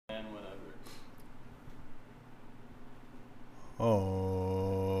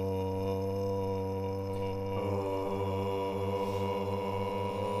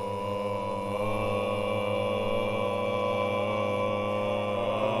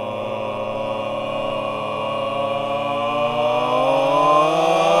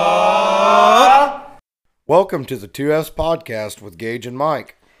Welcome to the 2S podcast with Gage and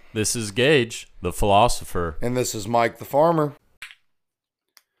Mike. This is Gage, the philosopher. And this is Mike, the farmer.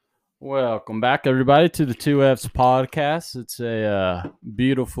 Welcome back, everybody, to the 2F's podcast. It's a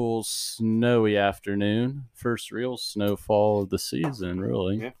beautiful, snowy afternoon. First real snowfall of the season,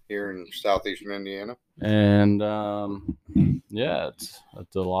 really. Yeah, here in southeastern Indiana. And, yeah, it's a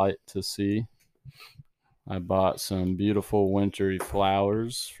delight to see. I bought some beautiful wintry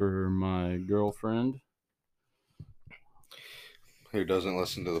flowers for my girlfriend. Who doesn't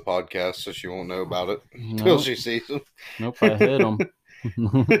listen to the podcast, so she won't know about it until she sees them. Nope, I hit them.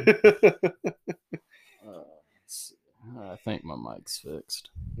 I think my mic's fixed.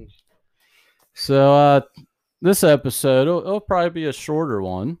 So this episode it'll probably be a shorter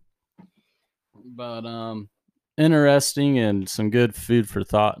one, but interesting and some good food for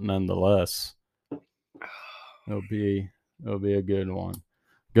thought nonetheless. It'll be a good one.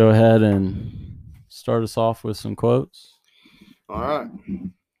 Go ahead and start us off with some quotes. All right.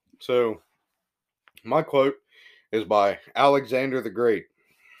 So my quote is by Alexander the Great.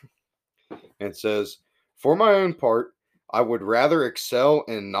 It says, "For my own part, I would rather excel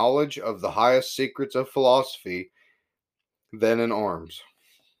in knowledge of the highest secrets of philosophy than in arms."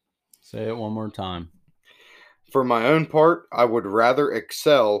 Say it one more time. For my own part, I would rather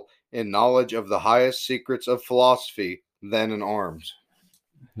excel in knowledge of the highest secrets of philosophy than in arms.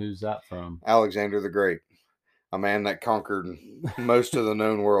 Who's that from? Alexander the Great. A man that conquered most of the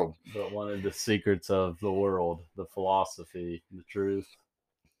known world. But wanted the secrets of the world, the philosophy, the truth.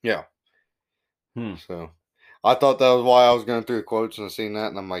 Yeah. So I thought that was why I was going through the quotes and seeing that,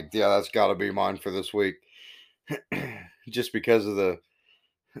 and I'm like, yeah, that's got to be mine for this week. Just because of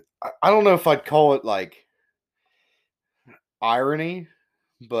I don't know if I'd call it like irony,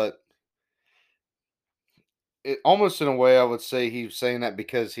 but it almost in a way I would say he was saying that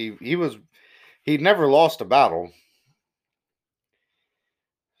because he'd never lost a battle.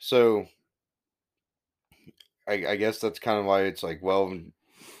 So I guess that's kind of why it's like, well,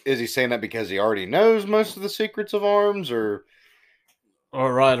 is he saying that because he already knows most of the secrets of arms, or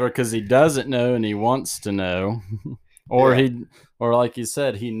because he doesn't know and he wants to know, or or like you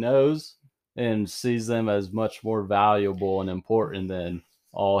said, he knows and sees them as much more valuable and important than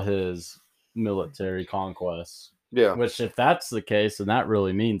all his military conquests. Yeah. Which, if that's the case, then that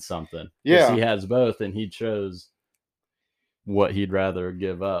really means something. Yeah. He has both, and he chose what he'd rather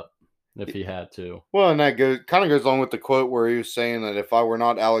give up if he had to. Well, and that kind of goes along with the quote where he was saying that if I were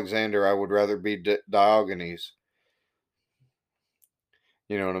not Alexander, I would rather be Diogenes.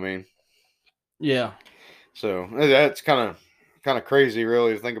 You know what I mean? Yeah. So that's kind of crazy,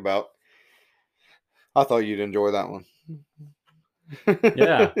 really, to think about. I thought you'd enjoy that one.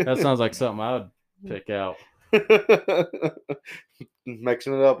 Yeah, that sounds like something I would pick out.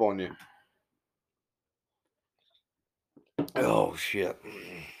 Mixing it up on you. Oh, shit.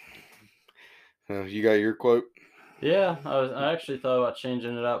 You got your quote? Yeah, I actually thought about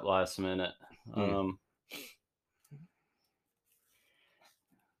changing it up last minute.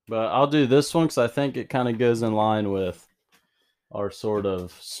 But I'll do this one because I think it kind of goes in line with our sort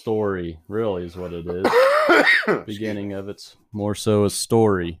of story, really, is what it is. Beginning of it's more so a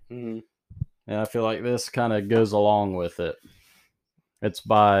story. Mm-hmm. And I feel like this kind of goes along with it. It's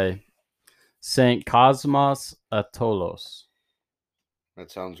by Saint Cosmas Atolos.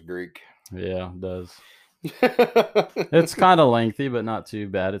 That sounds Greek. Yeah, it does. It's kind of lengthy, but not too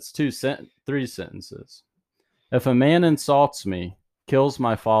bad. It's 3 sentences. If a man insults me, kills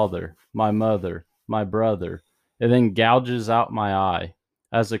my father, my mother, my brother, and then gouges out my eye,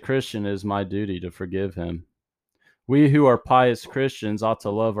 as a Christian it is my duty to forgive him. We who are pious Christians ought to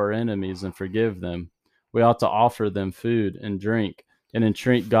love our enemies and forgive them. We ought to offer them food and drink and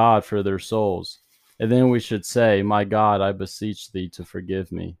entreat God for their souls. And then we should say, my God, I beseech thee to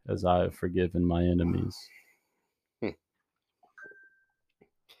forgive me as I have forgiven my enemies.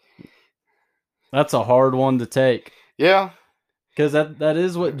 That's a hard one to take. Yeah. Because that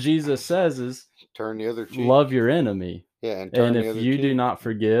is what Jesus says is turn the other cheek. Love your enemy. Yeah, and if you do not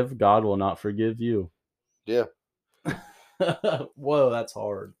forgive, God will not forgive you. Yeah. Whoa, that's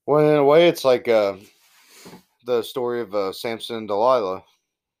hard. Well, in a way, it's like the story of Samson and Delilah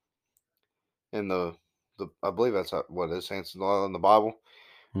in the I believe that's what it is, Samson and Delilah in the Bible,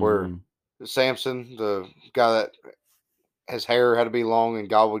 where Samson, the guy that his hair had to be long, and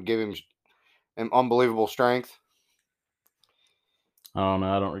God would give him an unbelievable strength. I don't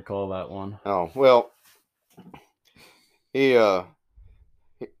know. I don't recall that one. Oh well, he the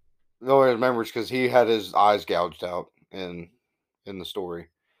only remembers because he had his eyes gouged out in the story.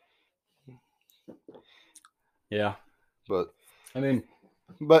 Yeah. But I mean,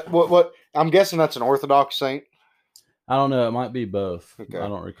 what I'm guessing that's an Orthodox saint. I don't know. It might be both. I Okay.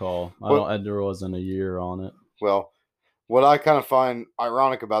 don't recall. Well, There wasn't a year on it. well, what I kind of find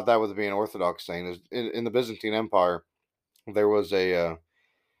ironic about that with it being an Orthodox saint is in the Byzantine Empire there was a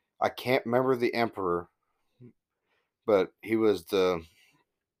I can't remember the emperor, but he was the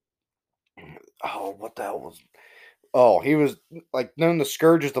what the hell was he was like known the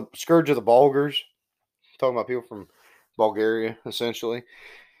scourge of the Bulgars, talking about people from Bulgaria essentially,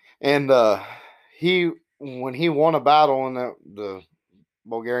 and he when he won a battle and the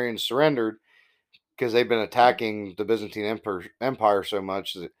Bulgarians surrendered because they've been attacking the Byzantine Empire so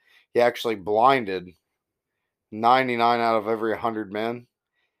much that he actually blinded 99 out of every 100 men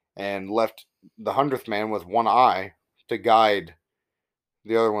and left the 100th man with one eye to guide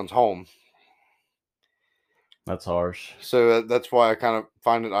the other one's home. That's harsh. So that's why I kind of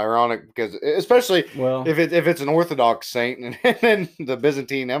find it ironic because, especially if it's an Orthodox saint, and then the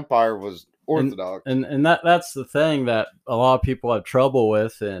Byzantine Empire was Orthodox, and that's the thing that a lot of people have trouble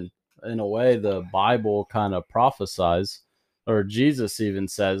with, and in a way, the Bible kind of prophesies, or Jesus even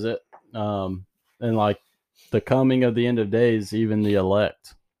says it, and like the coming of the end of days, even the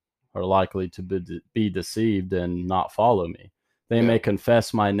elect are likely to be deceived and not follow me. They may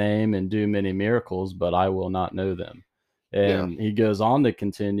confess my name and do many miracles, but I will not know them. And he goes on to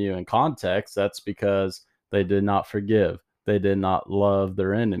continue in context. That's because they did not forgive. They did not love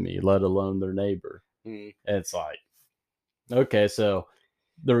their enemy, let alone their neighbor. It's like, okay, so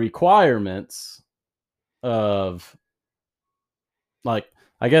the requirements of like,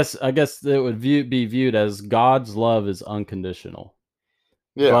 I guess it would be viewed as God's love is unconditional.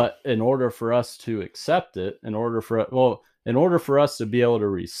 But in order for us to accept it, in order for us to be able to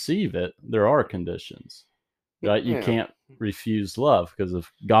receive it, there are conditions, right? You can't refuse love, because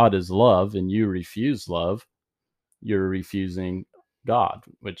if God is love and you refuse love, you're refusing God,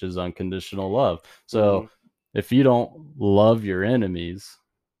 which is unconditional love. So if you don't love your enemies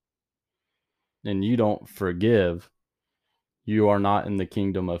and you don't forgive, you are not in the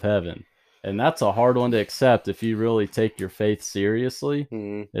kingdom of heaven. And that's a hard one to accept if you really take your faith seriously.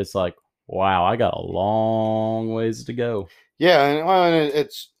 It's like, wow, I got a long ways to go. Yeah, and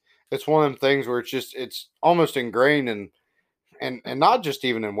it's one of them things where it's almost ingrained and not just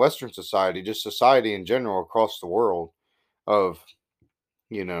even in Western society, just society in general across the world. Of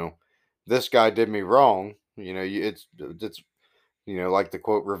this guy did me wrong. It's like the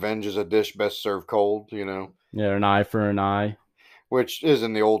quote, "Revenge is a dish best served cold." Yeah, an eye for an eye. Which is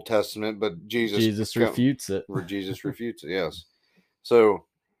in the Old Testament, but Jesus refutes it. Where Jesus refutes it, yes. So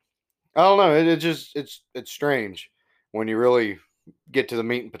I don't know. It's strange when you really get to the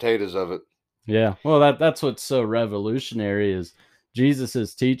meat and potatoes of it. Yeah, well, that's what's so revolutionary is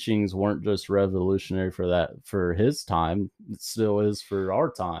Jesus's teachings weren't just revolutionary for his time; it still is for our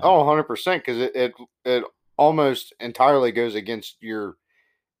time. Oh, 100%, because it almost entirely goes against your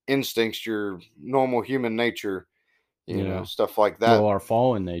instincts, your normal human nature. Stuff like that. Well, our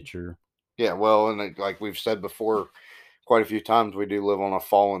fallen nature. Yeah, well, and like we've said before, quite a few times, we do live on a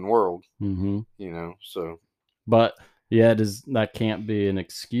fallen world. So. But yeah, that can't be an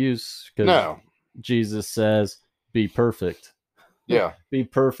excuse, because Jesus says, "Be perfect." Yeah, be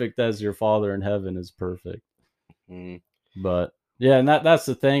perfect as your Father in heaven is perfect. But yeah, and that's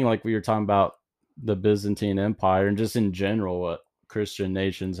the thing. Like we were talking about the Byzantine Empire, and just in general, what Christian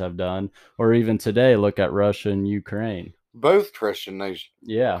nations have done, or even today, look at Russia and Ukraine. Both Christian nations.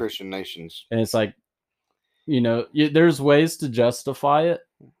 Yeah, Christian nations. And it's like, there's ways to justify it,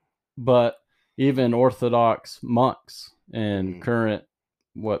 but even Orthodox monks and current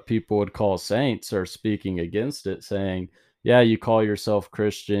what people would call saints are speaking against it, saying, yeah, you call yourself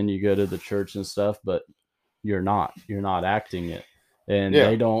Christian, you go to the church and stuff, but you're not acting it. And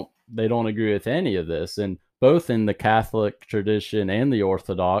they don't agree with any of this. And both in the Catholic tradition and the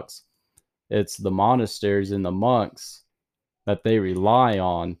Orthodox, it's the monasteries and the monks that they rely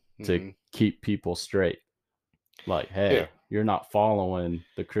on to keep people straight. Like, hey, you're not following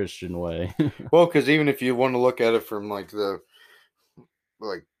the Christian way. Well, because even if you want to look at it from the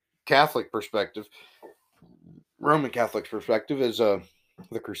Catholic perspective, Roman Catholic perspective, is the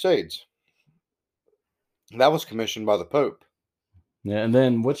Crusades. That was commissioned by the Pope. Yeah, and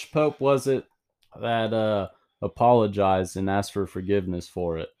then which Pope was it that apologized and asked for forgiveness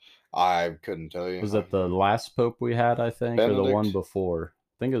for it? I couldn't tell you. Was that the last pope we had, I think, or the one Benedict. before?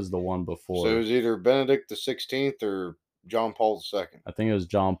 I think it was the one So it before. was either Benedict the 16th or John Paul II. I think it was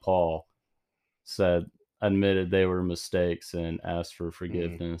John Paul admitted they were mistakes and asked for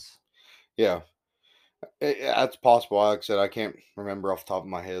forgiveness. Yeah, that's possible. Like I said, I can't remember off the top of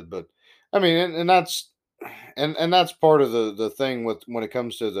my head, but I mean, and that's and that's part of the thing with when it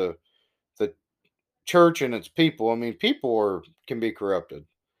comes to the church and its people. I mean, people can be corrupted.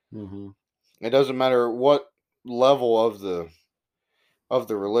 Mm-hmm. It doesn't matter what level of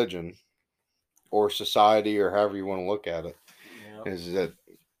the religion or society or however you want to look at it. Yep. Is that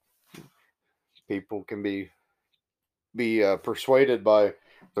people can be persuaded by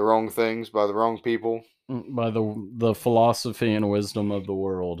the wrong things by the wrong people. By the philosophy and wisdom of the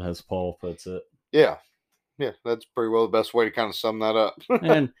world, as Paul puts it. Yeah, yeah, that's pretty well the best way to kind of sum that up.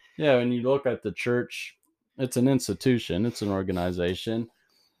 And yeah, when you look at the church, it's an institution, it's an organization,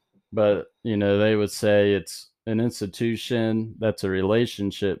 but they would say it's an institution that's a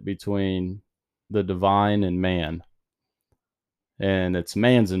relationship between the divine and man, and it's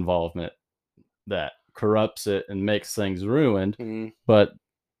man's involvement that corrupts it and makes things ruined. Mm-hmm. But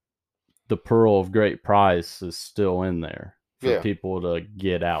the pearl of great price is still in there for Yeah. people to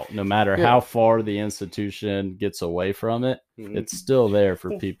get out. No matter how far the institution gets away from it, it's still there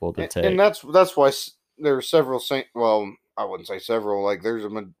for people to take. And that's why there are several saints. Well, I wouldn't say several. Like there's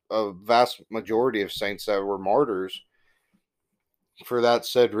a vast majority of saints that were martyrs for that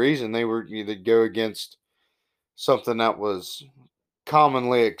said reason. They were either go against something that was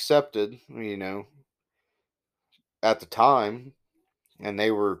commonly accepted, at the time, and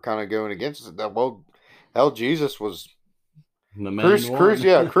they were kind of going against it. That well, hell, Jesus was the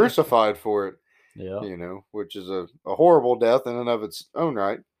main crucified for it. Yeah, which is a horrible death in and of its own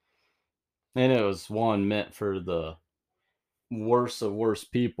right. And it was one meant for the worst of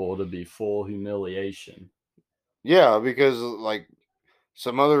worst people to be full humiliation. Yeah, because like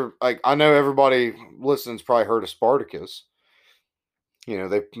some other I know everybody listens probably heard of Spartacus.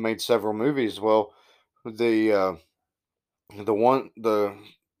 They made several movies. Well, the the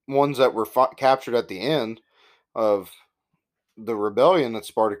ones that were captured at the end of the rebellion that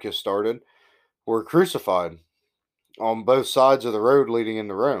Spartacus started were crucified on both sides of the road leading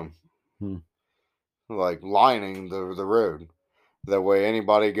into Rome, like lining the road. That way,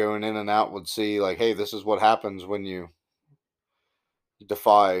 anybody going in and out would see, like, hey, this is what happens when you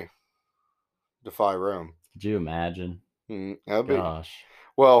defy Rome. Could you imagine? Gosh.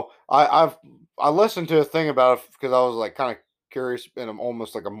 Well, I listened to a thing about it because I was like kind of curious and I'm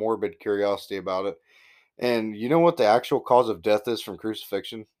almost like a morbid curiosity about it. And you know what the actual cause of death is from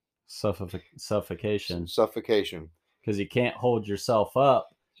crucifixion? Suffocation. Suffocation. Because you can't hold yourself up,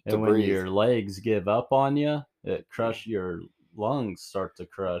 and when your legs give up on you, your lungs start to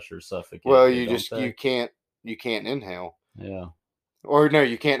crush or suffocate. Well, you can't inhale. Yeah. Or no,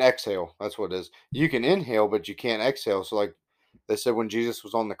 you can't exhale. That's what it is. You can inhale, but you can't exhale. So like they said when Jesus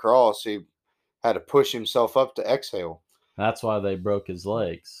was on the cross, he had to push himself up to exhale. That's why they broke his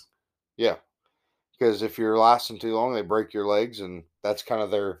legs. Yeah. Because if you're lasting too long, they break your legs, and that's kind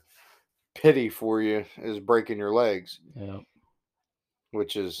of their pity for you is breaking your legs. Yeah.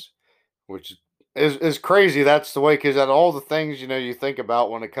 Which is crazy. That's the way, because at all the things you think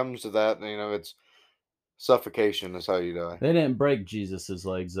about when it comes to that, it's suffocation is how you die. They didn't break Jesus's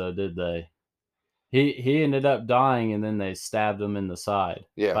legs though, did they? He ended up dying, and then they stabbed him in the side.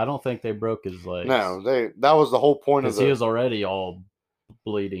 Yeah, but I don't think they broke his legs. No, that was the whole point of he was already all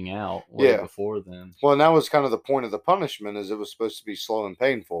bleeding out before then. Well, and that was kind of the point of the punishment, is it was supposed to be slow and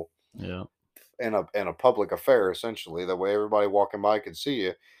painful. Yeah. In a public affair, essentially, that way everybody walking by could see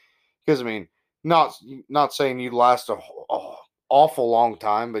you. Because I mean, not saying you'd last a awful long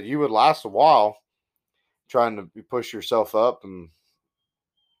time, but you would last a while trying to push yourself up and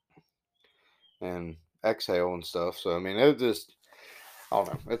exhale and stuff. So I mean, it just, I don't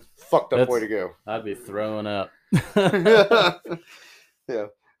know, it's a fucked up way to go. I'd be throwing up. Yeah,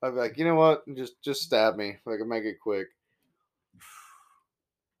 I'd be like, you know what, just stab me if I can make it quick.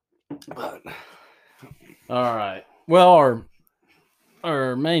 But all right, well,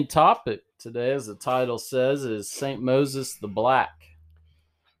 our main topic today, as the title says, is Saint Moses the Black,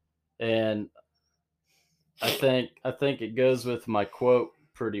 and I think it goes with my quote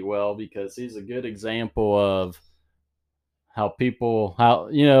pretty well, because he's a good example of how big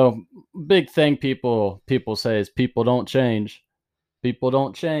thing people say is people don't change. People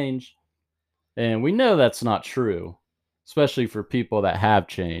don't change. And we know that's not true, especially for people that have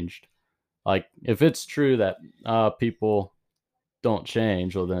changed. Like, if it's true that people don't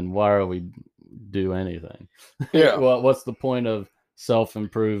change, well, then why are we do anything? Yeah. Well, what's the point of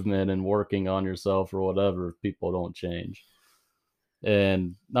self-improvement and working on yourself or whatever if people don't change.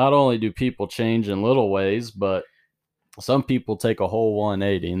 And not only do people change in little ways, but some people take a whole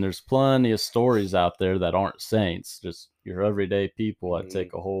 180. And there's plenty of stories out there that aren't saints, just your everyday people that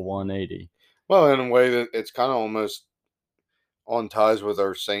take a whole 180. Well, in a way that it's kind of almost on ties with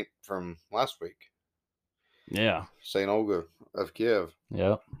our saint from last week, Yeah. Saint Olga of Kiev.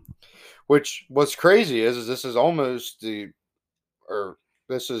 Yep. Which what's crazy is this is almost or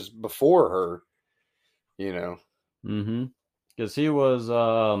this is before her, you know. Mm-hmm. Because he was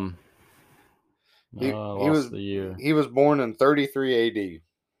He he was lost the year. he was born in 33 AD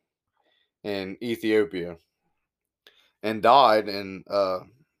in Ethiopia and died in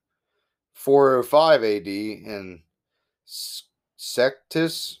 405 AD in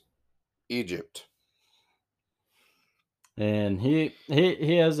Sectus, Egypt. And he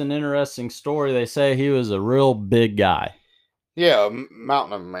has an interesting story. They say he was a real big guy. Yeah,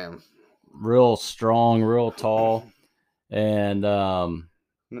 mountain of man. Real strong, real tall. And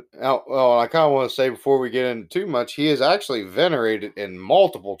Now, well, I kind of want to say before we get into too much, he is actually venerated in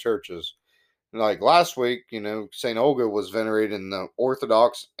multiple churches. Like last week, Saint Olga was venerated in the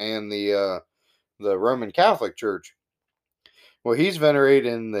Orthodox and the Roman Catholic Church. Well, he's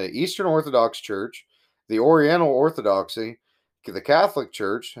venerated in the Eastern Orthodox Church, the Oriental Orthodoxy, the Catholic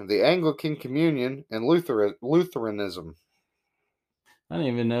Church, the Anglican Communion, and Lutheranism. I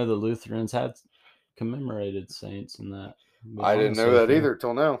didn't even know the Lutherans had commemorated saints in that. I didn't know that either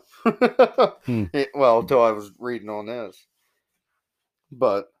till now. Well, until I was reading on this.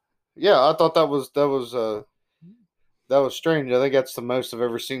 But yeah, I thought that was strange. I think that's the most I've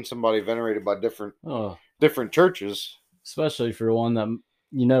ever seen somebody venerated by different churches. Especially for one that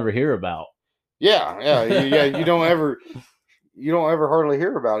you never hear about. Yeah. You don't ever hardly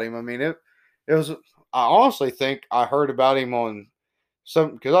hear about him. I mean, it was. I honestly think I heard about him on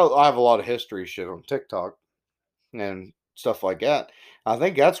some because I have a lot of history shit on TikTok and stuff like that. I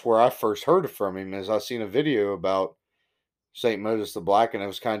think that's where I first heard from him. Is I seen a video about Saint Moses the Black, and it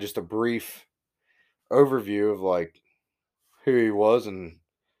was kind of just a brief overview of like who he was and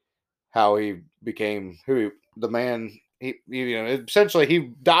how he became the man. Essentially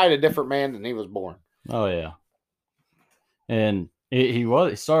he died a different man than he was born. Oh yeah, and he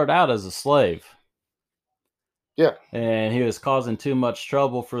started out as a slave. Yeah, and he was causing too much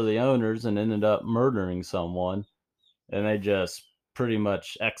trouble for the owners and ended up murdering someone, and they just pretty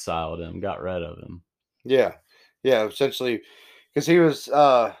much exiled him, got rid of him. Yeah, essentially, because he was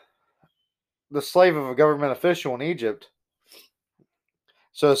the slave of a government official in Egypt.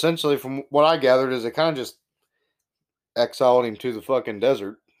 So essentially, from what I gathered, is it kind of just exiled him to the fucking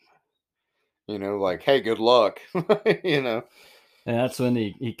desert. Like, hey, good luck. And that's when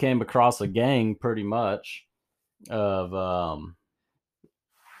he came across a gang, pretty much, of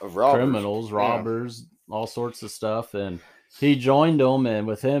robbers. Criminals, robbers, all sorts of stuff, and he joined them. And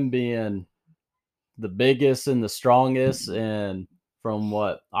with him being the biggest and the strongest, and from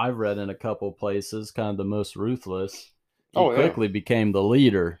what I've read in a couple places, kind of the most ruthless, he quickly became the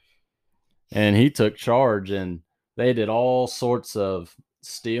leader, and he took charge, and they did all sorts of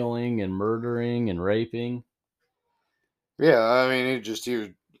stealing and murdering and raping. Yeah, I mean, he was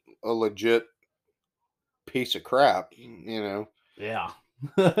a legit piece of crap, Yeah.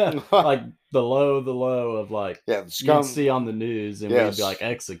 Like the low of like, yeah, the scum you'd see on the news, and we'd like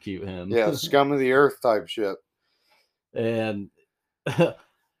execute him. Yeah, scum of the earth type shit. And I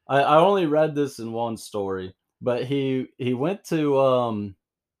only read this in one story, but he went to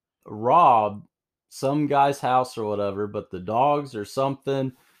rob some guy's house or whatever, but the dogs or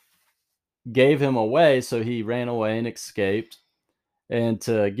something gave him away, so he ran away and escaped. And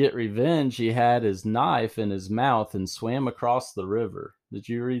to get revenge, he had his knife in his mouth and swam across the river. Did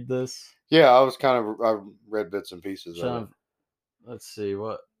you read this? Yeah, I read bits and pieces of it. Let's see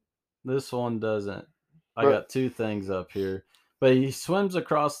what this one doesn't. I got two things up here. But he swims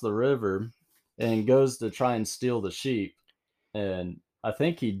across the river and goes to try and steal the sheep. And I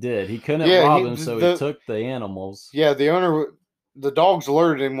think he did. He couldn't rob him, so he took the animals. Yeah, the dogs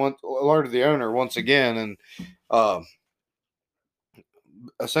alerted the owner once again, and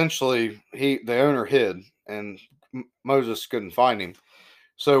essentially the owner hid, and Moses couldn't find him.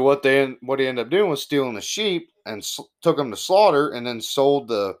 So what he ended up doing was stealing the sheep and took them to slaughter, and then sold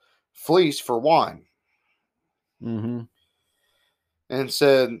the fleece for wine. Mm-hmm.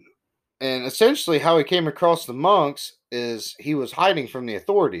 And essentially how he came across the monks is he was hiding from the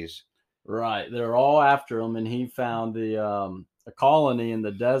authorities. Right, they're all after him, and he found a colony in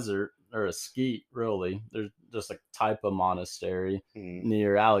the desert, or a skeet, really. There's just a type of monastery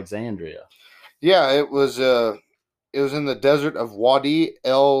near Alexandria. Yeah, it was it was in the desert of Wadi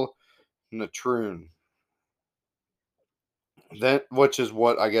El Natrun, then which is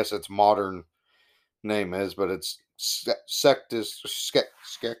what I guess its modern name is, but it's Scetis,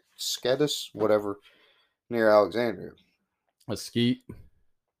 whatever, near Alexandria. A skeets.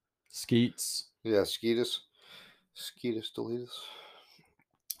 Yeah, Scetis Deletus.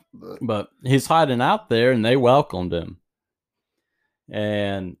 But But he's hiding out there, and they welcomed him.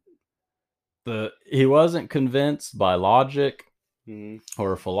 And he wasn't convinced by logic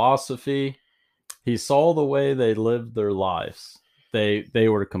or philosophy. He saw the way they lived their lives. They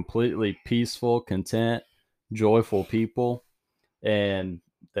were completely peaceful, content, joyful people, and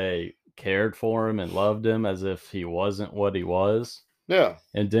they cared for him and loved him as if he wasn't what he was, yeah,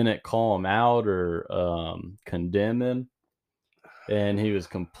 and didn't call him out or condemn him. And he was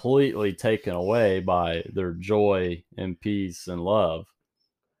completely taken away by their joy and peace and love.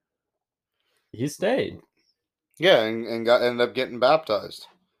 He stayed. yeah, and got ended up getting baptized.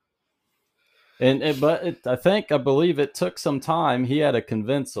 I believe it took some time. He had to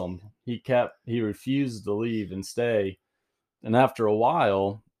convince them. He refused to leave and stay. And after a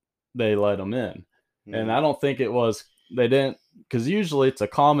while, they let him in. And I don't think they didn't, because usually it's a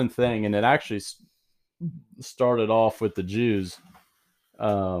common thing. And it actually started off with the Jews,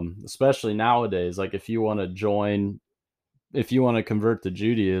 especially nowadays. Like if you want to convert to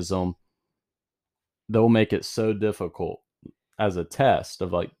Judaism, they'll make it so difficult as a test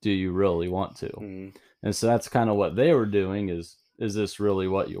of like, do you really want to? And so that's kind of what they were doing is this really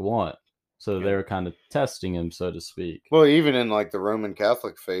what you want? So Yeah. they were kind of testing him, so to speak. Well, even in like the Roman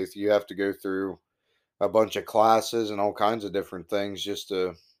Catholic faith, you have to go through a bunch of classes and all kinds of different things just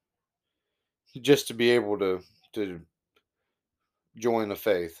to be able to join the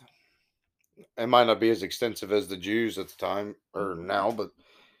faith. It might not be as extensive as the Jews at the time or now, but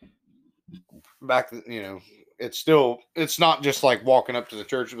back it's not just like walking up to the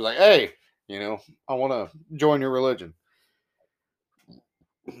church and be like, hey, I want to join your religion.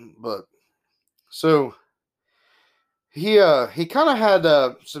 But so he kind of had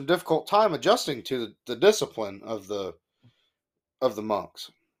some difficult time adjusting to the discipline of the monks.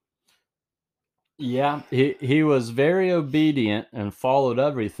 Yeah, he was very obedient and followed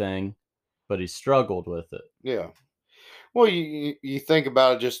everything, but he struggled with it. Yeah. Well, you think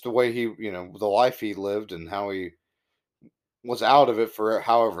about it, just the way the life he lived and how he was out of it for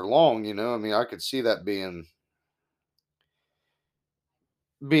however long. I mean, I could see that being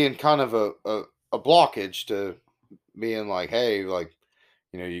kind of a blockage to being like, hey, like,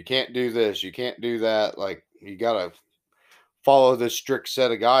 you can't do this, you can't do that. Like, you gotta follow this strict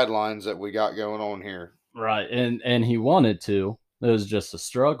set of guidelines that we got going on here. Right. And he wanted to. It was just a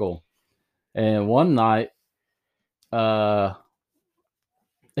struggle. And one night, uh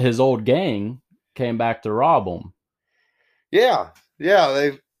his old gang came back to rob him. Yeah,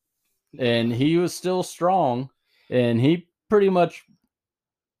 yeah, And he was still strong, and he pretty much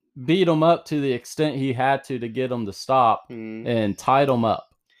beat him up to the extent he had to get him to stop, and tied him up.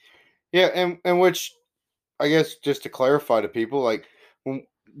 Yeah, and which I guess just to clarify to people, like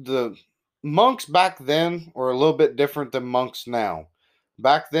the monks back then were a little bit different than monks now.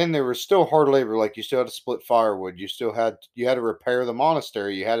 Back then, they were still hard labor. Like you still had to split firewood. You had to repair the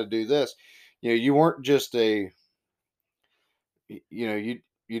monastery. You had to do this. You weren't just you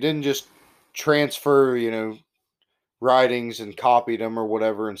didn't just transfer writings and copied them or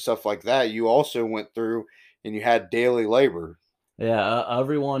whatever and stuff like that. You also went through and you had daily labor. Yeah,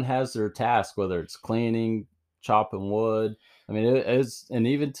 everyone has their task, whether it's cleaning, chopping wood. I mean, it is, and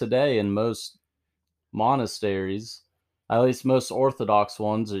even today in most monasteries, at least most Orthodox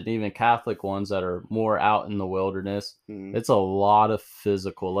ones, and even Catholic ones that are more out in the wilderness, it's a lot of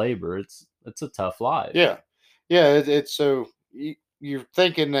physical labor. It's a tough life. Yeah, yeah. It's so you're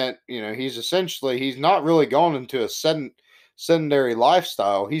thinking that he's not really gone into a sedentary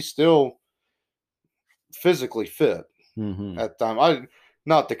lifestyle. He's still physically fit at the time. I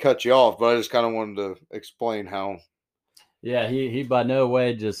Not to cut you off, but I just kind of wanted to explain how. Yeah, he by no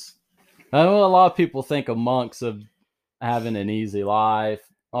way just. I know a lot of people think of monks of having an easy life.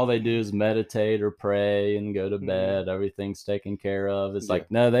 All they do is meditate or pray and go to bed. Everything's taken care of. It's like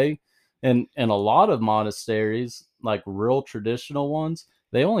no, in a lot of monasteries, like real traditional ones,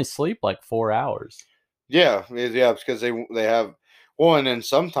 they only sleep like 4 hours. Yeah, yeah, because they have one, and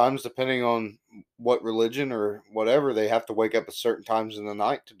sometimes depending on what religion or whatever, they have to wake up at certain times in the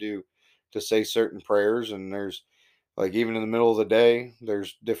night to say certain prayers, and there's like even in the middle of the day,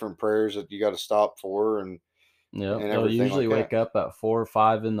 there's different prayers that you got to stop for Yep, and they'll everything usually like that. wake up at 4 or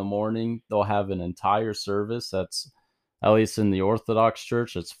 5 in the morning. They'll have an entire service that's, at least in the Orthodox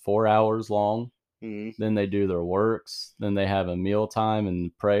Church, it's 4 hours long. Mhm. Then they do their works. Then they have a meal time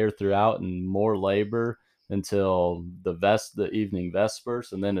and prayer throughout, and more labor until the evening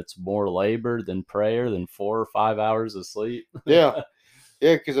vespers, and then it's more labor than prayer, than 4 or 5 hours of sleep. Yeah.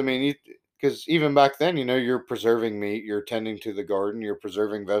 Yeah, because I mean, because even back then, you're preserving meat, you're tending to the garden, you're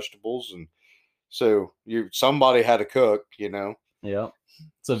preserving vegetables, and so somebody had to cook. Yep.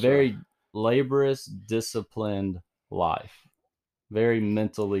 It's a So, very laborious, disciplined life. Very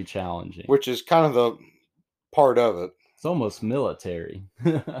mentally challenging. which is kind of the part of it. It's almost military.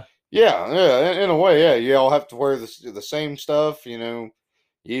 Yeah, yeah, in a way, yeah. You all have to wear the same stuff. You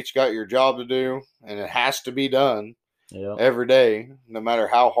each got your job to do, and it has to be done Yep. every day, no matter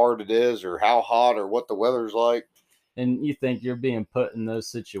how hard it is, or how hot, or what the weather's like. And you think you're being put in those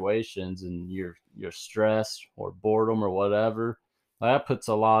situations and you're stressed or boredom or whatever. That puts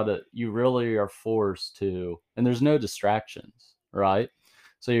a lot of, you really are forced to, and there's no distractions, right?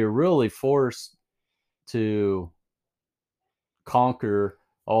 So you're really forced to conquer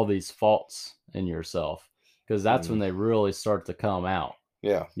all these faults in yourself, because that's when Mm, they really start to come out.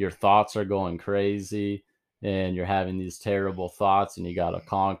 yeah, Your thoughts are going crazy and you're having these terrible thoughts, and you got to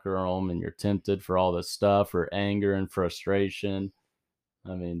conquer them, and you're tempted for all this stuff, or anger and frustration.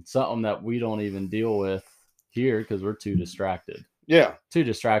 I mean, something that we don't even deal with here because we're yeah, too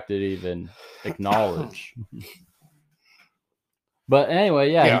distracted to even acknowledge. But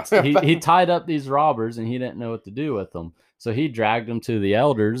anyway, yeah, yeah. he tied up these robbers and he didn't know what to do with them. So he dragged them to the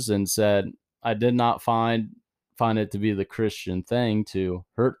elders and said, "I did not find it to be the Christian thing to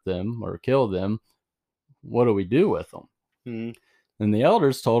hurt them or kill them. What do we do with them?" Mhm. And the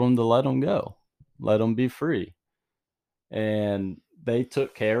elders told him to let them go, let them be free. And they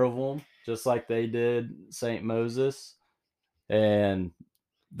took care of them just like they did Saint Moses. And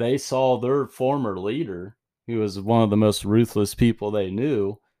they saw their former leader, who was one of the most ruthless people they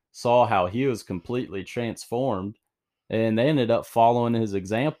knew, saw how he was completely transformed, and they ended up following his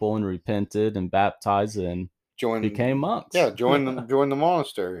example and repented and baptized and became Join, monks. yeah, join the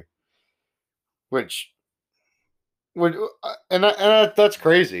monastery, which would, that's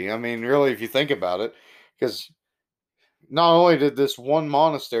crazy. I mean, really, if you think about it, because not only did this one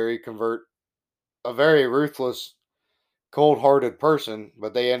monastery convert a very ruthless, cold-hearted person,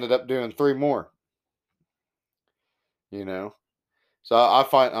 but they ended up doing three more. You know, so I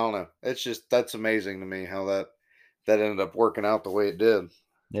don't know. It's just that's amazing to me how that ended up working out the way it did.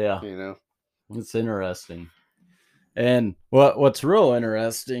 Yeah, You know. it's interesting. And what's real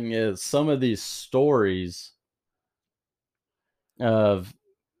interesting is some of these stories of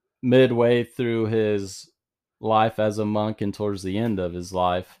midway through his life as a monk and towards the end of his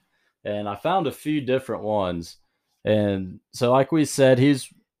life. And I found a few different ones. And so, like we said,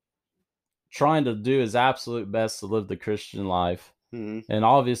 he's trying to do his absolute best to live the Christian life. Hmm. And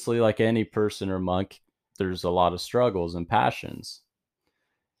obviously, like any person or monk, there's a lot of struggles and passions.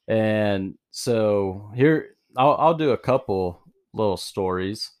 And so, here, I'll do a couple little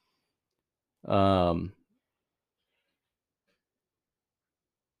stories. Um,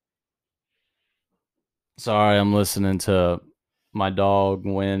 Sorry, I'm listening to my dog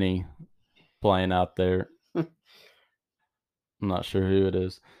Winnie playing out there. I'm not sure who it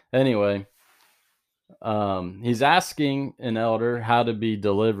is. Anyway, he's asking an elder how to be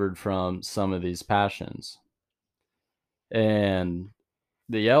delivered from some of these passions. And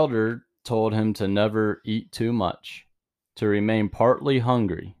the elder told him to never eat too much, to remain partly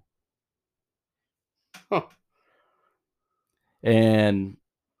hungry. Huh. And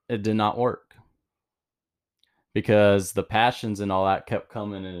it did not work because the passions and all that kept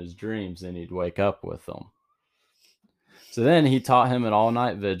coming in his dreams, and he'd wake up with them. So then he taught him an all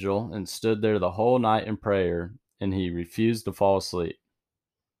night vigil and stood there the whole night in prayer, and he refused to fall asleep.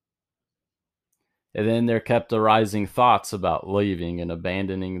 And then there kept arising thoughts about leaving and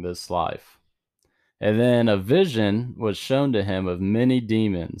abandoning this life. And then a vision was shown to him of many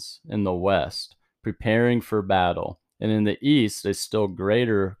demons in the west preparing for battle, and in the east a still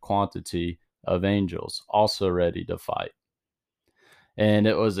greater quantity of angels also ready to fight. And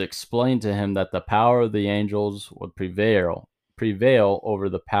it was explained to him that the power of the angels would prevail over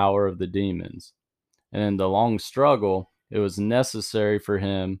the power of the demons. And in the long struggle, it was necessary for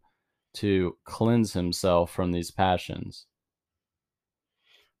him to cleanse himself from these passions.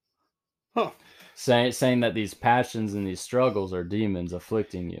 Huh. Saying that these passions and these struggles are demons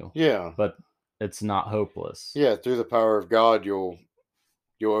afflicting you, Yeah. but it's not hopeless. Yeah. Through the power of God, you'll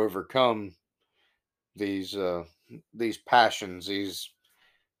overcome these these passions,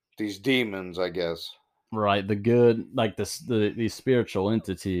 these demons, I guess. Right, the good, like these spiritual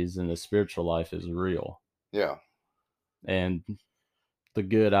entities in the spiritual life is real, Yeah. and the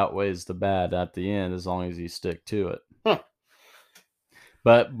good outweighs the bad at the end as long as you stick to it. Huh.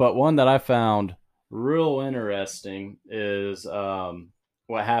 But one that I found real interesting is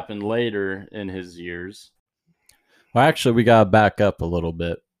what happened later in his years. Well, actually, we got to back up a little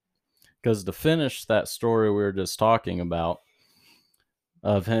bit because to finish that story we were just talking about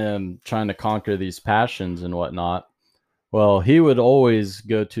of him trying to conquer these passions and whatnot, well, he would always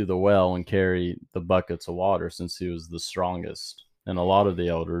go to the well and carry the buckets of water since he was the strongest. And a lot of the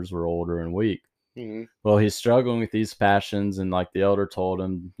elders were older and weak. Mm-hmm. Well, he's struggling with these passions, and like the elder told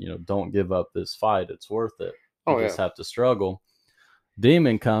him, don't give up this fight. It's worth it. You Oh yeah. just have to struggle.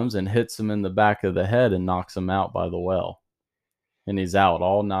 Demon comes and hits him in the back of the head and knocks him out by the well. And he's out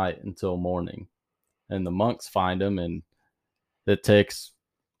all night until morning. And the monks find him, and it takes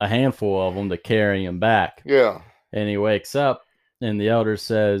a handful of them to carry him back. Yeah. And he wakes up, and the elder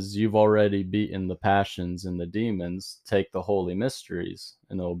says, "You've already beaten the passions and the demons. Take the holy mysteries,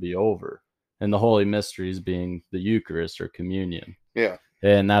 and it'll be over." And the holy mysteries being the Eucharist or communion. Yeah.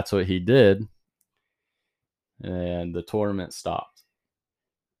 And that's what he did. And the torment stopped.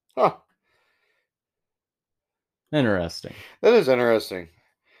 Huh. Interesting. That is interesting.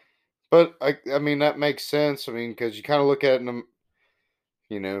 But I mean that makes sense. I mean, because you kind of look at them,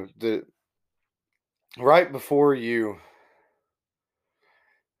 the right before you,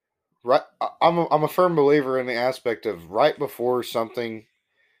 right. I'm a firm believer in the aspect of right before something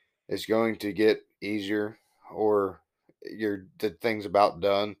is going to get easier or the thing's about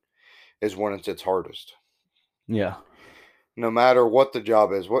done is when it's its hardest. Yeah. No matter what the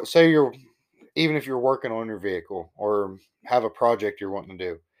job is, what say you're even if you're working on your vehicle or have a project you're wanting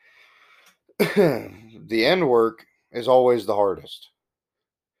to do, the end work is always the hardest.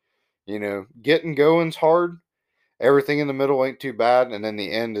 Getting going's hard. Everything in the middle ain't too bad, and then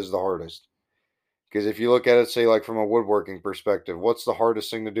the end is the hardest. Because if you look at it, say like from a woodworking perspective, what's the hardest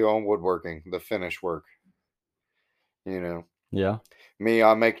thing to do on woodworking? The finish work. You know, Yeah. me,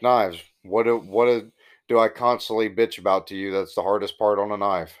 I make knives. Do I constantly bitch about to you? That's the hardest part on a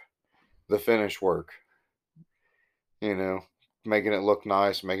knife. The finish work. You know, making it look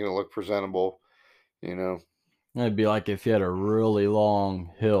nice, making it look presentable. You know. It'd be like if you had a really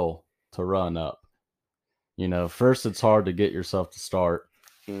long hill to run up. First it's hard to get yourself to start.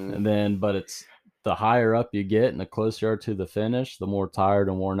 Mm, And then, but it's the higher up you get and the closer you are to the finish, the more tired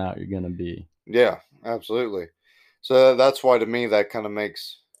and worn out you're going to be. yeah, absolutely. So that's why to me that kind of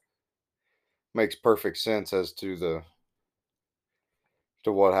makes perfect sense as to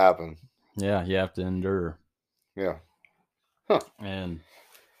what happened. Yeah, you have to endure. Yeah. Huh. And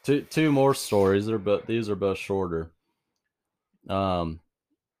two more stories. These are both shorter. Um,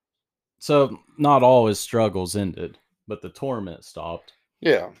 so not all his struggles ended, but the torment stopped.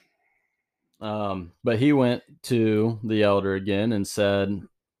 Yeah. But he went to the elder again and said,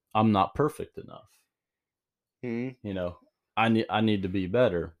 "I'm not perfect enough. Mm, You know, I need to be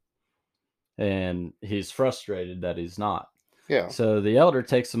better." And he's frustrated that he's not. yeah. So the elder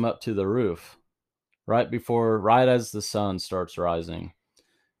takes him up to the roof right as the sun starts rising.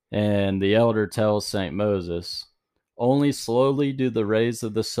 And the elder tells St. Moses, "Only slowly do the rays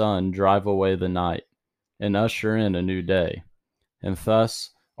of the sun drive away the night and usher in a new day. And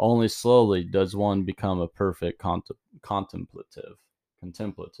thus, only slowly does one become a perfect contemplative.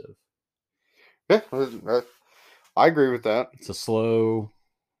 Contemplative. Yeah. I agree with that. It's a slow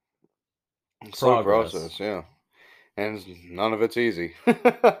Slow progress." process. Yeah. And none of it's easy.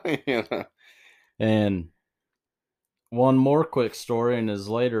 you know. And one more quick story in his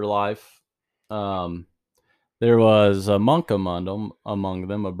later life. Um, there was a monk among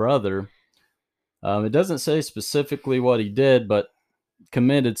them, a brother. It doesn't say specifically what he did, but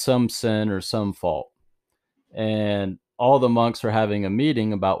committed some sin or some fault. And all the monks were having a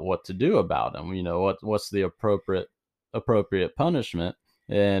meeting about what to do about him. What's the appropriate punishment?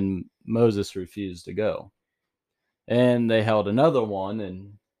 And Moses refused to go. And they held another one,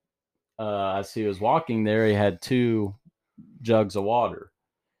 and as he was walking there, he had two jugs of water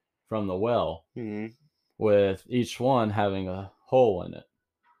from the well, Mm-hmm. with each one having a hole in it.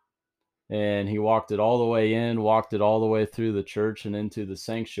 And he walked it all the way in, walked it all the way through the church and into the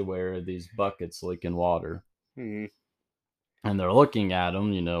sanctuary, these buckets leaking water. Mm-hmm. And they're looking at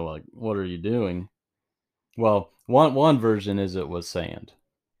him, like, "What are you doing?" Well, one version is it was sand.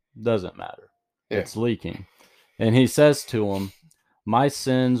 Doesn't matter. Yeah. It's leaking. And he says to him, "My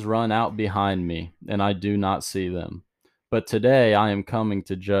sins run out behind me, and I do not see them. But today I am coming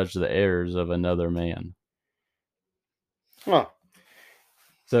to judge the errors of another man." Huh.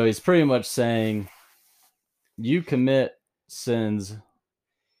 So he's pretty much saying, you commit sins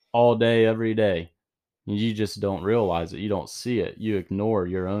all day, every day. You just don't realize it. You don't see it. You ignore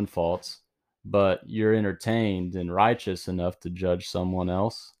your own faults, but you're entertained and righteous enough to judge someone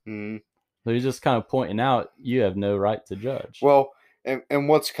else. Mm-hmm. So he's just kind of pointing out you have no right to judge. Well, and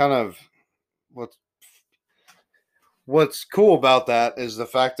what's what's cool about that is the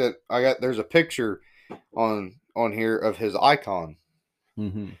fact that there's a picture on here of his icon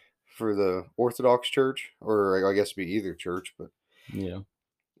Mm-hmm. for the Orthodox Church, or I guess it'd be either church, but Yeah.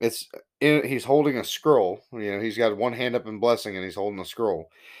 it's he's holding a scroll. You know, he's got one hand up in blessing, and he's holding a scroll,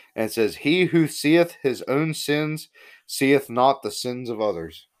 and it says, "He who seeth his own sins seeth not the sins of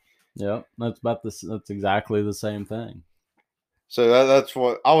others." Yep. That's about this. That's exactly the same thing. So that's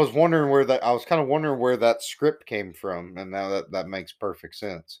what I was wondering I was kind of wondering where that script came from, and now that makes perfect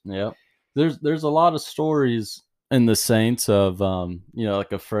sense. Yep. There's a lot of stories in the saints of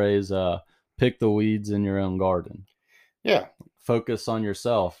like a phrase, pick the weeds in your own garden. Yeah. Focus on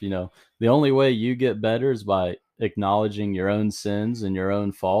yourself. The only way you get better is by acknowledging your own sins and your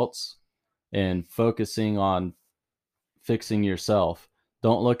own faults and focusing on fixing yourself.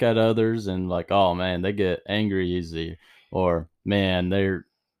 Don't look at others and like, oh man, they get angry easy, or man, they're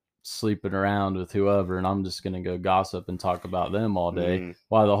sleeping around with whoever, and I'm just going to go gossip and talk about them all day. Mm.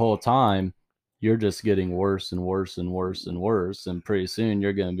 While the whole time you're just getting worse and worse and worse and worse. And pretty soon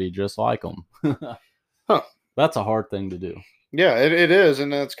you're going to be just like them. Huh. That's a hard thing to do. Yeah, it is.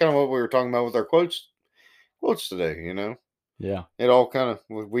 And that's kind of what we were talking about with our quotes today, you know? Yeah. It all kind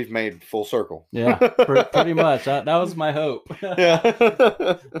of, we've made full circle. Yeah, pretty much. That was my hope.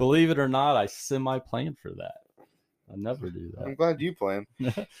 Yeah. Believe it or not, I semi-planned for that. I never do I'm that. glad you planned.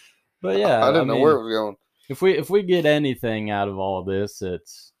 But I yeah, I didn't know where mean, it was going. if we get anything out of all of this,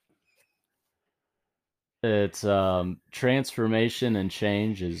 it's transformation and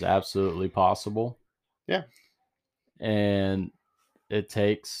change is absolutely possible. Yeah. And it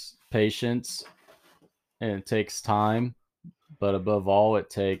takes patience and it takes time, but above all, it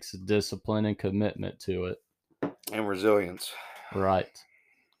takes discipline and commitment to it. And resilience. Right.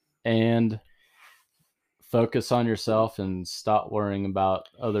 And focus on yourself and stop worrying about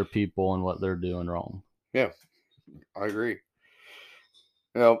other people and what they're doing wrong. Yeah, I agree.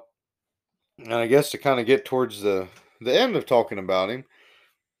 Well, and I guess to kind of get towards the end of talking about him,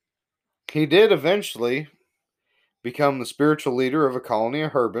 he did eventually become the spiritual leader of a colony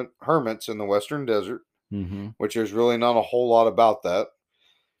of hermits in the Western Desert, Mm-hmm. which there's really not a whole lot about that.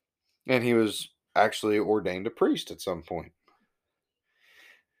 And he was actually ordained a priest at some point.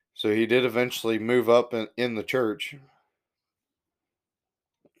 So he did eventually move up in the church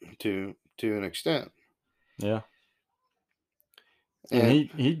to an extent. Yeah. And And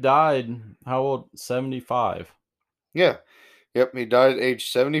he died, how old? 75. yeah, yep, he died at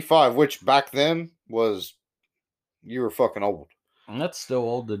age 75, which back then was, you were fucking old. And that's still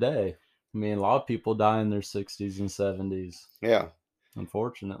old today. I mean, a lot of people die in their 60s and 70s, Yeah.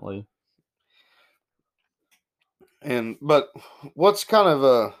 unfortunately. But what's kind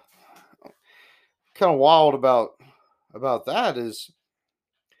of wild about that is,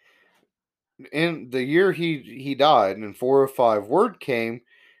 in the year he died in 405, word came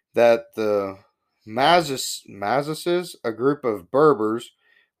that the Mazises, a group of Berbers,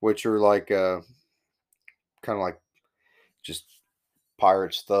 which are like kind of like just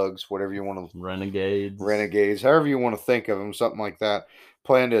pirates, thugs, whatever you want to, Renegades. however you want to think of them, something like that,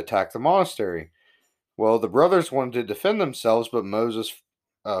 planned to attack the monastery. Well, the brothers wanted to defend themselves, but Moses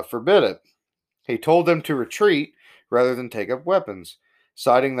forbid it. He told them to retreat rather than take up weapons,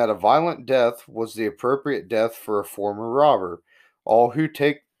 citing that a violent death was the appropriate death for a former robber. All who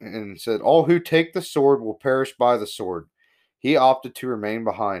take the sword will perish by the sword. He opted to remain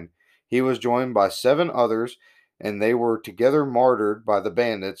behind. He was joined by 7 others, and they were together martyred by the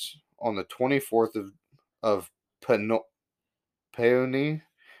bandits on the 24th of Peony,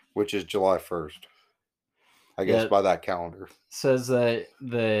 which is July 1st. I guess Yeah, by that calendar. says that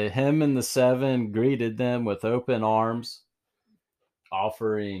him and the 7 greeted them with open arms,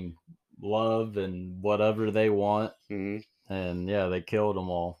 offering love and whatever they want. Mm-hmm. And yeah, they killed them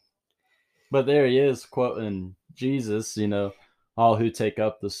all. But there he is quoting Jesus, all who take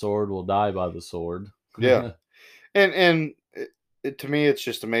up the sword will die by the sword. Yeah. And to me, it's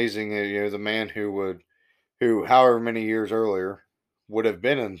just amazing. The man who however many years earlier would have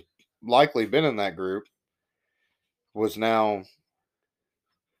likely been in that group, was now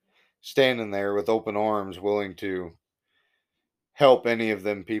standing there with open arms, willing to help any of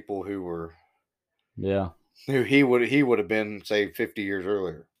them people Yeah. who he would have been, say, 50 years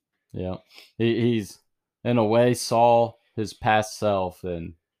earlier. Yeah. He's in a way saw his past self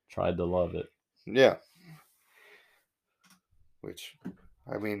and tried to love it. Yeah. Which,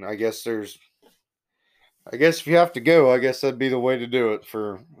 I mean, I guess there's I guess if you have to go, I guess that'd be the way to do it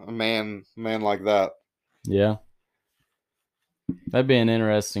for a man like that. Yeah. That'd be an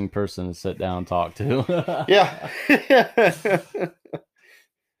interesting person to sit down and talk Yeah. to.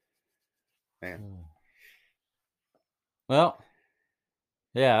 Man. Well,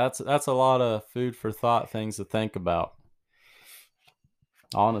 yeah, that's a lot of food for thought, things to think about.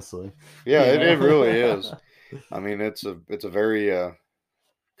 Honestly, Yeah, you it really know. is. I mean, it's a very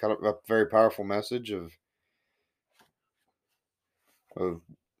kind of a very powerful message of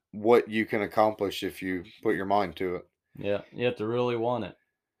what you can accomplish if you put your mind to it. Yeah, you have to really want it.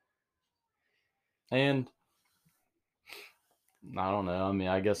 And I don't know. I mean,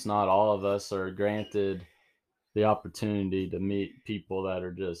 I guess not all of us are granted the opportunity to meet people that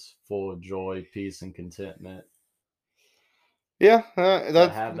are just full of joy, peace, and contentment. Yeah,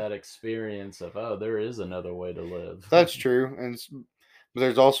 That have that experience of, oh, there is another way to live. that's true. But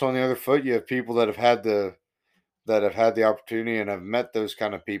there's also on the other foot, you have people that have had the opportunity and have met those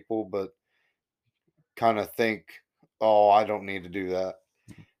kind of people, but kind of think, oh, I don't need to do that,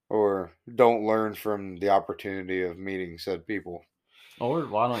 or don't learn from the opportunity of meeting said people. Or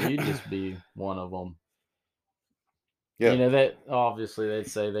why don't you just be one of them? Yeah, That obviously they'd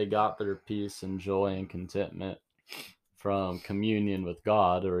say they got their peace and joy and contentment from communion with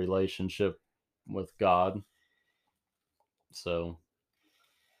God, a relationship with God. So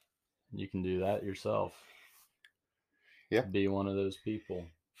you can do that yourself. yeah, Be one of those people.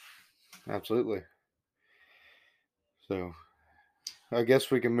 absolutely. So I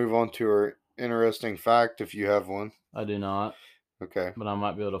guess we can move on to our interesting fact if you have one. I do not, Okay. but I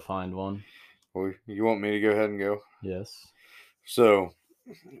might be able to find one. Well, you want me to go ahead and go? Yes. So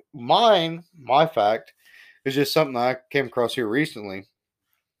my fact is just something I came across here recently,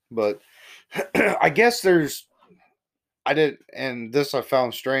 but I guess I did, and this I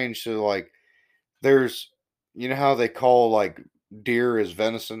found strange. So like, there's, you know how they call like deer is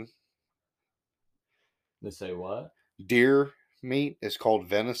venison. They say what? Deer meat is called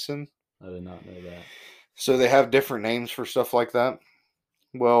venison. I did not know that. So they have different names for stuff like that.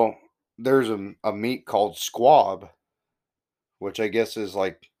 Well, there's a meat called squab, which I guess is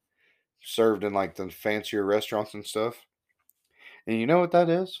like served in like the fancier restaurants and stuff. And you know what that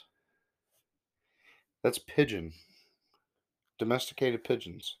is? That's pigeon, domesticated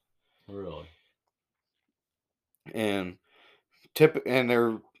pigeons. Really? And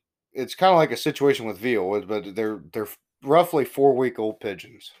they're it's kind of like a situation with veal, but they're roughly 4 week old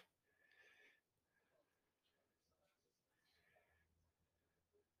pigeons.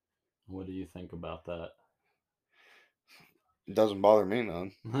 What do you think about It doesn't bother me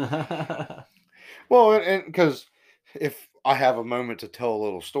none. that? Well, and because if I have a moment to tell a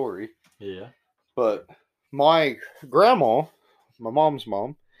little story, Yeah. but my grandma, my mom's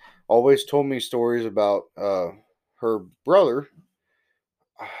mom, always told me stories about her brother.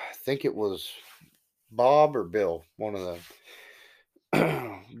 I think it was Bob or Bill, one of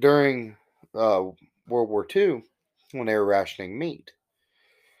them, during World War II when they were rationing meat.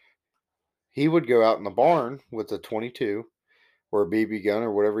 He would go out in the barn with a 22 or a BB gun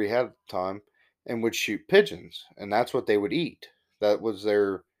or whatever he had at the time and would shoot pigeons, and that's what they would eat. That was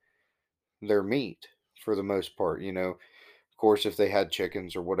their meat for the most part. Of course, if they had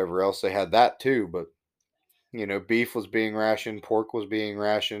chickens or whatever else, they had that too. But beef was being rationed, pork was being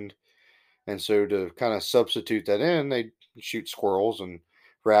rationed, and so to kind of substitute that in, they shoot squirrels and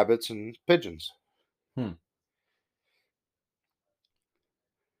rabbits and pigeons, Hmm.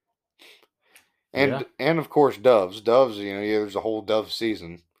 Yeah. and of course doves. Doves, yeah, there's a whole dove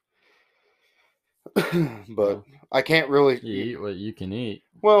season. But Well, I can't really. you eat what you can eat.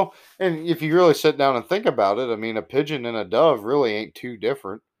 Well, and if you really sit down and think about it, I mean, a pigeon and a dove really ain't too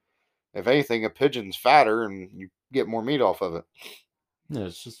different. If anything, a pigeon's fatter and you get more meat off of it. Yeah,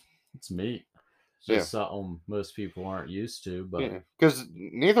 it's meat. It's Yeah, just something most people aren't used to, but yeah. Because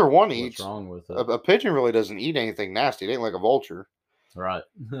neither one what's eats. wrong with A, it? a pigeon really doesn't eat anything nasty. It ain't like a vulture. Right.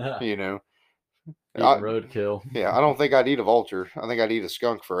 You know. Eating I, roadkill. yeah, I don't think I'd eat a vulture. I think I'd eat a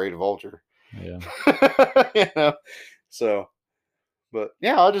skunk for I ate a vulture. Yeah. you know. So, but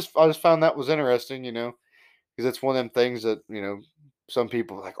yeah, I just found that was interesting. Because it's one of them things that some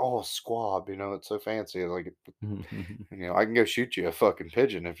people are like, oh, squab, it's so fancy. Like, I can go shoot you a fucking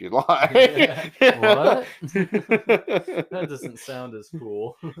pigeon if you like. What? That doesn't sound as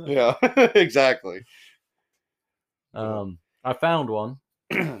cool. Yeah, exactly. Yeah. I found one.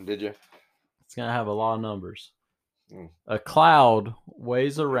 Did you? It's gonna have a lot of numbers. Mm. A cloud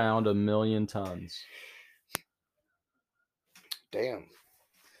weighs around 1,000,000 tons. Damn.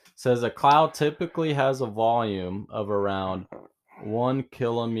 Says a cloud typically has a volume of around 1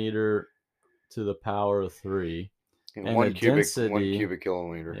 kilometer to the power of 3. And one a cubic density,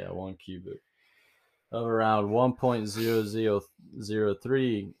 kilometer. yeah, 1 cubic, of around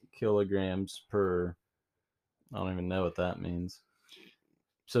 1.0003 kilograms per, I don't even know what that means.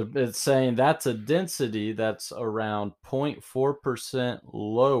 So it's saying that's a density that's around 0.4%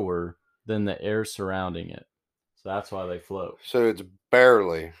 lower than the air surrounding it. So that's why they float. So it's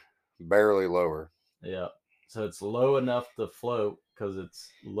barely lower. Yeah. So it's low enough to float because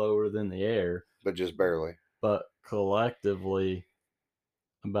it's lower than the air, But just barely. but collectively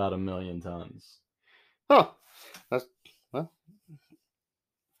about 1,000,000 tons. Huh. That's, well,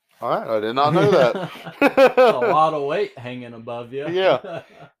 all right. I did not know It's a that. lot of weight hanging above you. Yeah.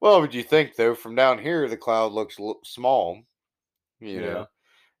 Well, would you think, though, from down here, the cloud looks small, you know? Yeah.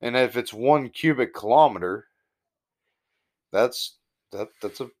 And if it's 1 cubic kilometer, that's a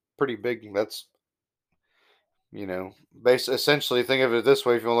pretty big, that's, essentially think of it this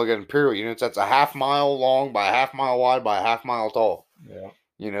way. If you want to look at imperial units, that's a half mile long by a half mile wide by a half mile tall. Yeah.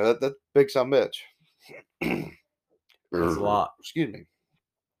 That's big some bitch. That's a lot. Excuse me.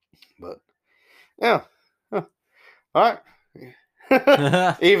 But yeah. Huh. All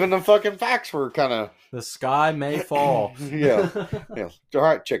right. Even the fucking facts were kind of. The sky may fall. Yeah. Yeah. All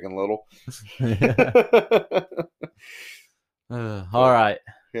right, Chicken Little. All right.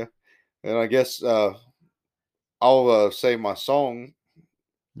 Yeah. And I guess I'll say my song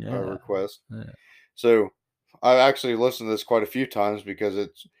request. Yeah. So I've actually listened to this quite a few times because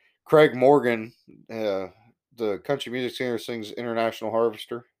it's Craig Morgan, the country music singer, sings International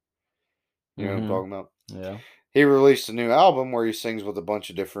Harvester. You know what I'm talking about? Yeah. He released a new album where he sings with a bunch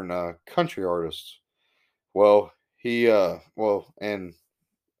of different country artists. Well, and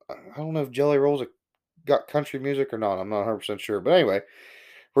I don't know if Jelly Rolls got country music or not. I'm not 100% sure. But anyway,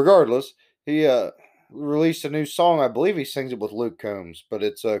 regardless, he released a new song. I believe he sings it with Luke Combs, but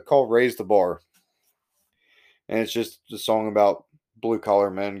it's called Raise the Bar. And it's just a song about blue collar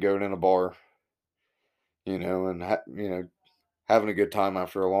men going in a bar, and having a good time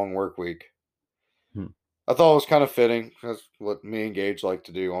after a long work week. I thought it was kind of fitting. That's what me and Gage like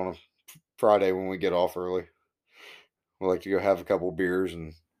to do on a Friday when we get off early. We like to go have a couple beers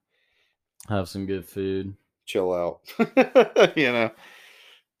and Have some good food. chill out.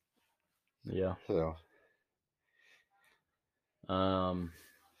 Yeah. So Um.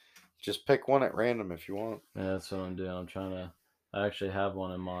 just pick one at random if you want. Yeah, that's what I'm doing. I actually have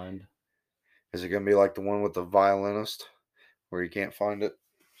one in mind. Is it gonna be like the one with the violinist where you can't find it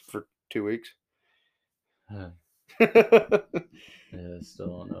for 2 weeks? Yeah, I still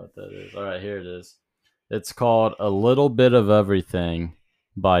don't know what that is. All right, here it is. It's called A Little Bit of Everything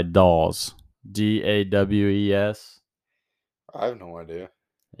by Dawes. Dawes. I have no idea.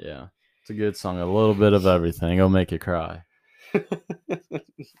 Yeah. It's a good song. A little bit of everything. It'll make you cry.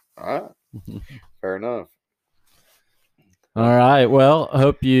 All right. Fair enough. All right. Well, I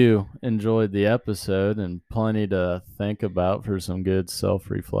hope you enjoyed the episode and plenty to think about for some good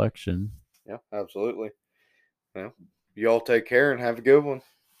self-reflection. Yeah, absolutely. Well, you all take care and have a good one.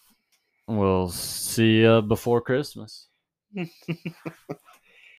 We'll see you before Christmas.